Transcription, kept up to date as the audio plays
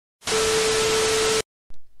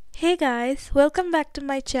Hey guys, welcome back to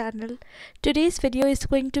my channel. Today's video is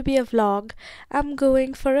going to be a vlog. I'm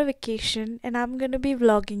going for a vacation and I'm going to be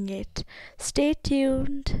vlogging it. Stay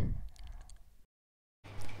tuned.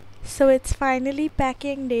 So it's finally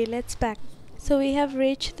packing day. Let's pack. So we have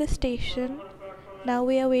reached the station. Now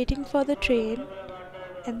we are waiting for the train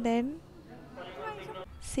and then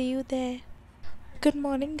see you there. Good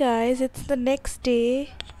morning guys. It's the next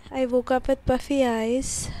day. I woke up with puffy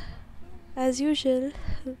eyes as usual.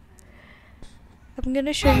 I'm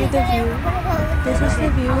gonna show you the view. This is the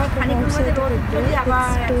view from outside the window. It's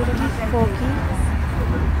totally foggy.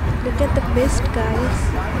 Look at the mist, guys.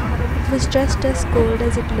 It was just as cold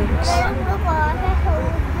as it looks.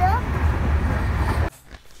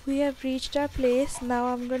 We have reached our place. Now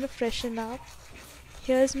I'm gonna freshen up.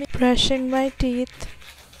 Here's me brushing my teeth.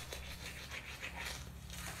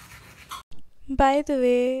 By the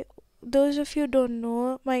way, those of you who don't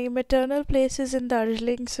know, my maternal place is in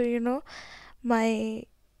Darjeeling, so my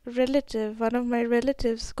one of my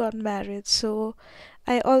relatives got married, so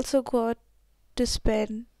I also got to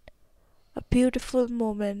spend a beautiful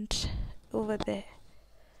moment over there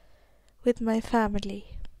with my family.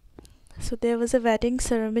 So there was a wedding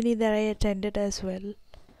ceremony that I attended as well.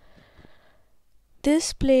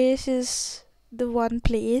 This place is the one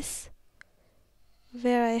place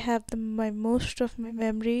where I have most of my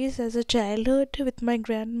memories as a childhood with my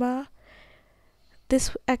grandma.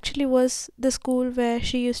 This actually was the school where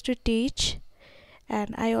she used to teach,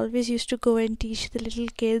 and I always used to go and teach the little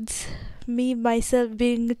kids, me myself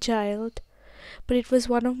being a child. But it was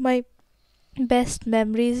one of my best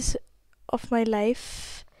memories of my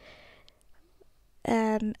life,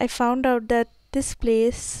 and I found out that this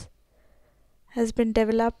place has been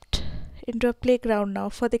developed into a playground now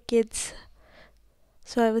for the kids.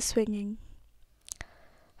 So I was swinging.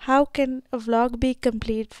 How can a vlog be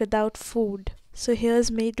complete without food? So here's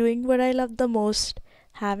me doing what I love the most,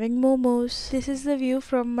 having momos. This is the view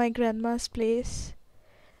from my grandma's place.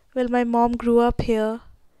 Well, my mom grew up here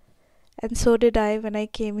and so did I when I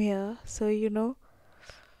came here. So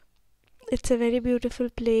it's a very beautiful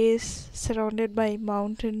place surrounded by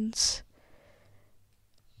mountains.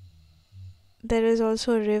 There is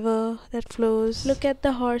also a river that flows. Look at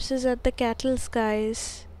the horses and the cattle,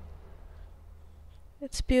 guys.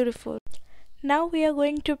 It's beautiful. Now we are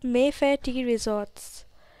going to Mayfair Tea Resorts.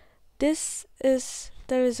 This is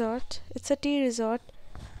the resort. It's a tea resort.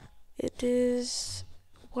 It is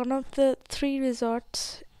one of the 3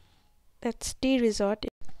 resorts that's tea resort.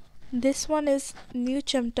 This one is New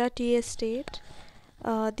Chamta Tea Estate.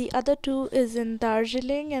 The other 2 is in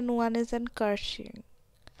Darjeeling and one is in Karshing.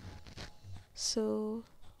 So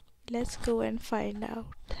let's go and find out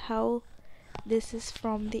how this is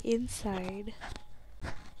from the inside.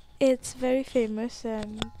 It's very famous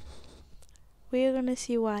and we're gonna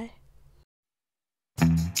see why.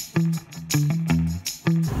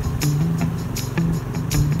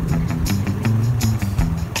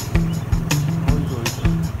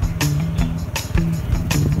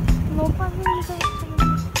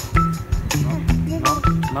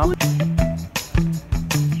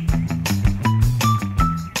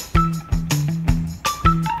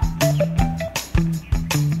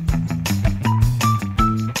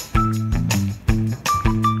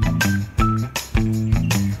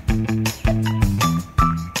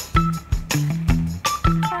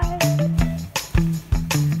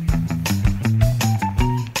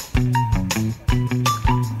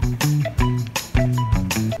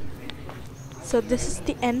 So this is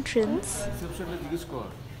the entrance.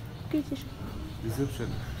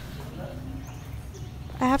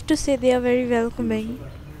 I have to say they are very welcoming.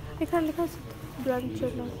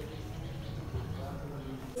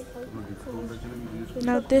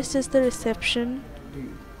 Now this is the reception.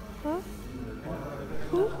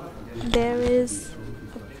 There is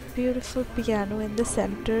a beautiful piano in the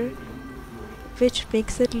center, which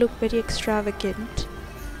makes it look very extravagant.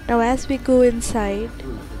 Now as we go inside,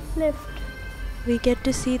 we get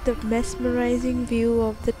to see the mesmerizing view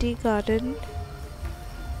of the tea garden,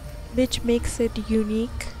 which makes it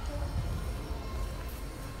unique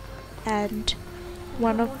and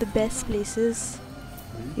one of the best places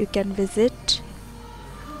you can visit,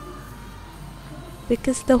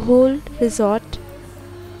 because the whole resort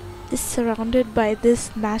is surrounded by this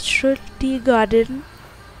natural tea garden,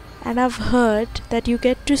 and I've heard that you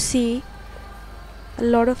get to see a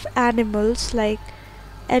lot of animals like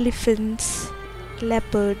elephants,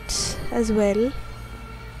 leopards as well.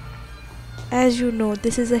 As you know,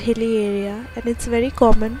 this is a hilly area and it's very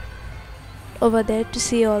common over there to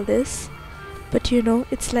see all this, but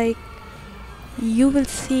it's like you will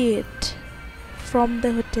see it from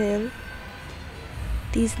the hotel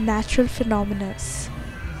these natural phenomena,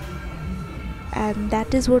 and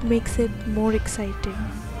that is what makes it more exciting.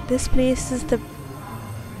 This place is the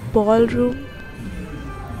ballroom,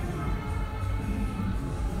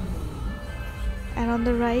 and on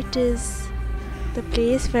the right is the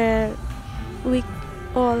place where we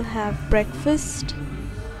all have breakfast.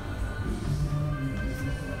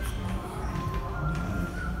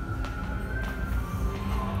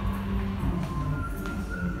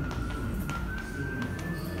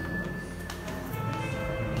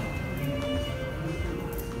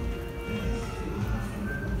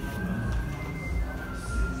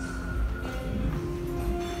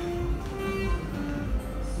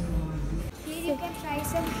 You can try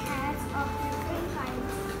some hats of different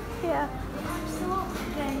kinds. Yeah. They are so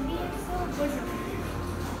trendy and so good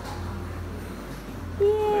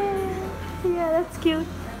looking. Yeah, that's cute.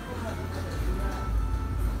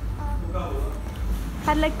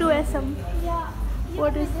 I'd like to wear some. Yeah.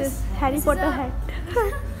 What is this? Harry Potter hat.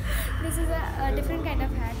 This is a different kind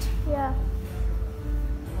of hat. Yeah.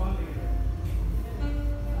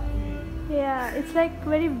 Yeah, it's like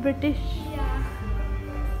very British, Yeah.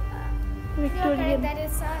 You're correct. Victorian. That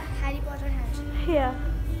is a Harry Potter hat. Yeah.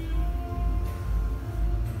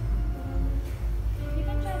 You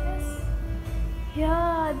can try this.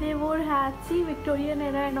 Yeah, they wore hats. See, Victorian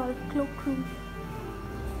era and all, cloakroom.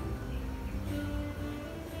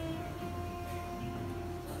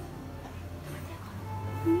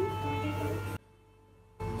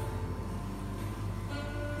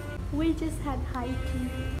 We just had high tea.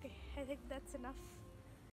 Okay, I think that's enough.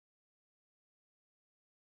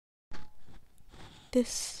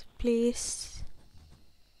 This place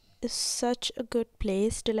is such a good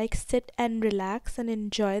place to like sit and relax and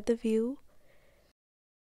enjoy the view.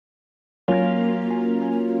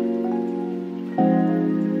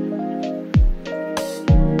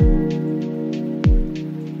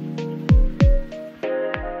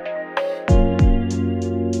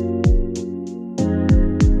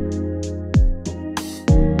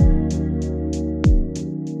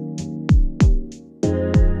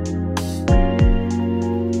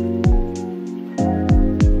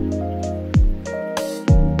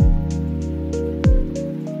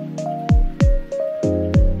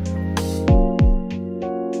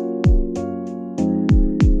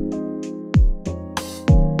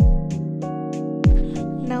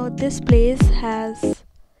 Now this place has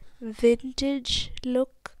vintage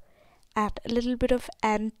look and a little bit of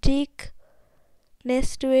antiqueness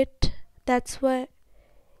to it. That's why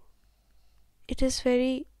it is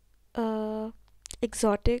very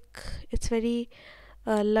exotic. It's very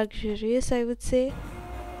luxurious, I would say.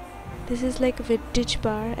 This is like a vintage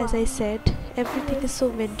bar, as I said. Everything is so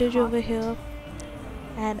vintage over here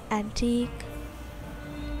and antique.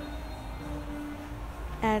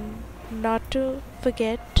 And not to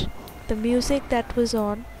forget the music that was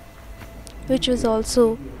on, which was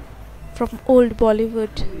also from old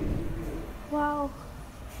Bollywood. Wow.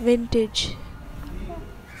 Vintage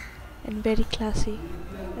and very classy,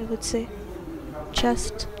 I would say.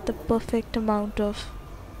 Just the perfect amount of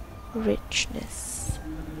richness.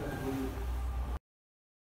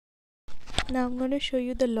 Now I'm going to show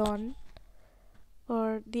you the lawn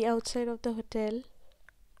or the outside of the hotel.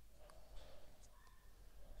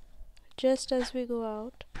 Just as we go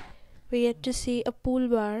out, we get to see a pool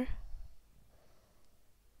bar.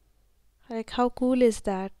 Like, how cool is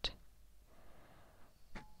that?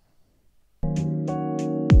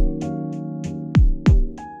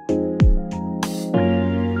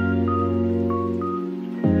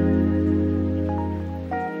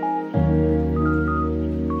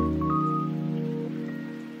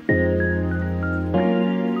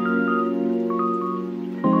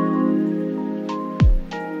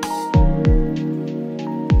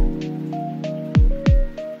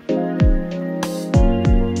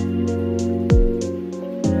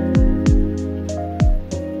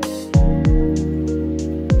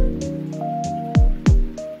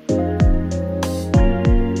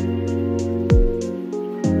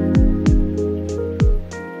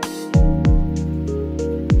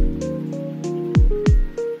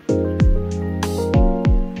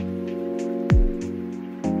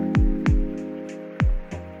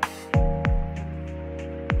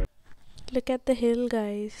 Look at the hill,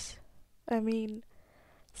 guys. I mean,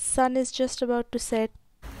 sun is just about to set,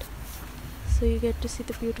 so you get to see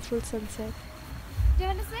the beautiful sunset. Do you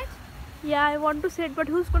want to sit? Yeah, I want to sit, but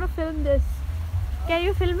who's gonna film this? Can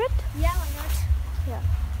you film it? Yeah, why not? Yeah.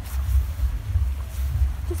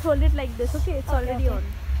 Just hold it like this, okay? It's Okay, already okay. on.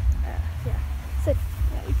 Yeah. Sit.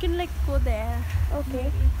 Yeah, you can like go there.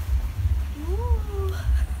 Okay.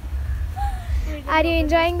 Are you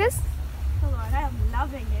enjoying this? Come on, I I'm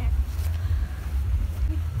loving it.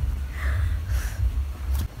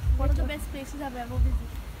 One of the best places I've ever visited.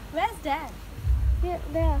 Where's Dad? Yeah,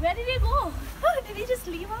 there. Where did he go? Did he just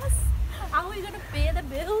leave us? How are we gonna pay the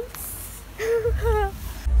bills?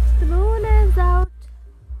 The moon is out.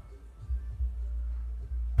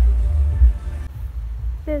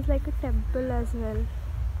 There's like a temple as well.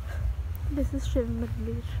 This is Shiv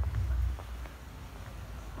Mandir.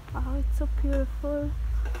 Wow, it's so beautiful.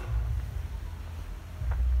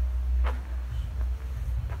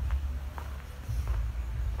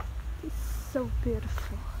 It's so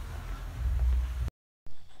beautiful.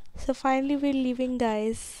 So finally we're leaving,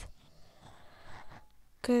 guys,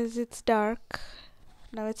 because it's dark.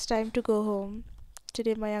 Now it's time to go home.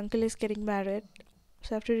 Today my uncle is getting married,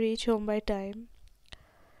 so I have to reach home by time.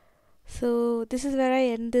 So this is where I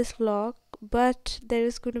end this vlog, but there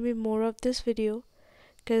is going to be more of this video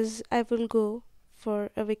because I will go for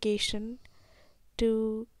a vacation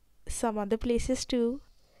to some other places too.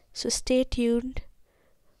 So stay tuned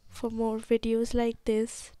for more videos like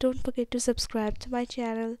this. Don't forget to subscribe to my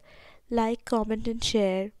channel, like, comment and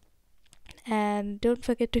share, and don't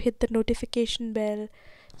forget to hit the notification bell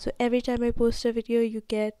so every time I post a video you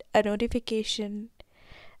get a notification.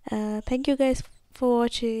 Thank you guys for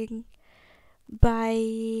watching.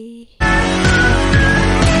 Bye.